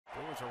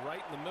Brewers are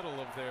right in the middle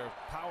of their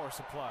power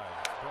supply.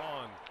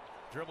 Braun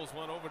dribbles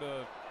one over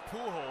to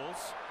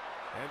Pujols,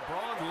 and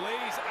Braun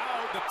lays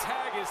out. The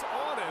tag is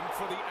on him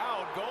for the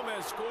out.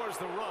 Gomez scores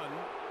the run.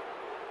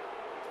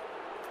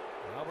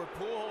 Albert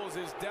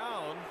Pujols is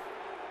down.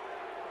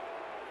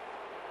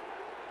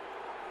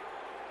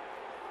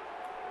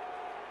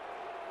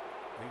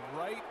 The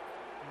right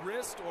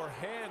wrist or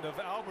hand of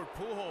Albert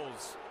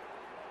Pujols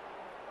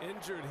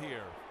injured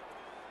here.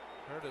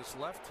 Hurt his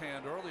left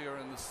hand earlier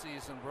in the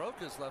season, broke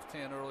his left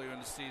hand earlier in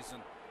the season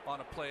on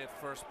a play at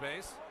first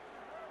base,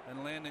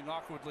 and landing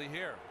awkwardly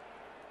here.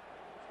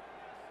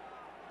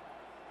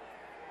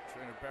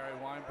 Trainer Barry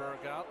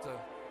Weinberg out to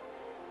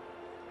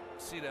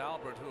see to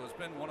Albert, who has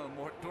been one of the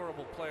more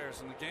durable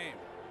players in the game.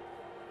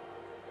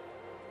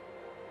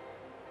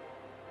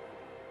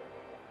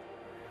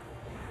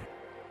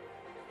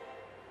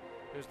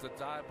 Here's the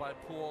dive by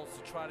Pujols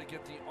to try to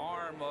get the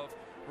arm of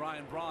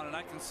Ryan Braun, and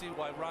I can see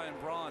why Ryan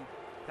Braun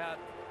had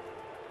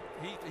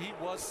he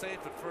was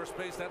safe at first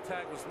base. That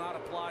tag was not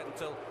applied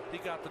until he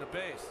got to the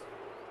base.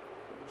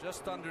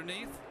 Just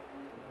underneath.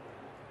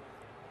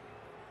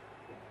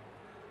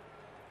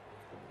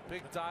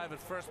 Big dive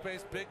at first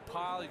base, big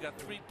pile. You got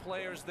 3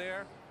 players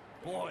there.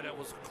 Boy, that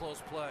was a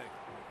close play.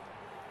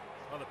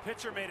 Well, the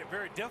pitcher made it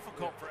very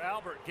difficult for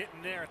Albert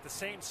getting there at the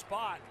same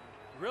spot,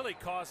 really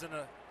causing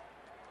a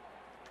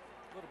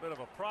little bit of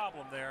a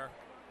problem there.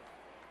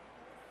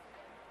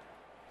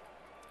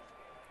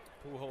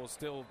 Pujols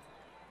still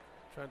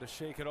trying to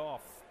shake it off.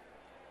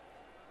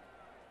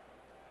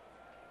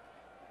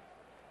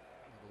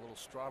 A little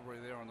strawberry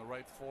there on the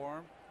right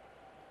forearm.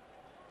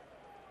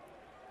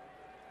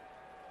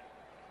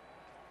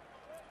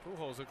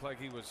 Pujols looked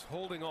like he was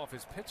holding off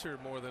his pitcher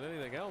more than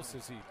anything else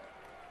as he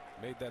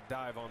made that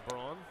dive on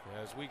Braun.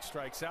 As Weeks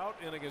strikes out,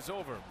 inning is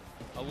over.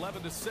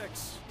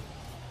 11-6.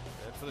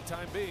 And for the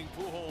time being,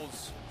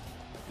 Pujols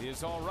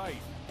is all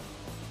right.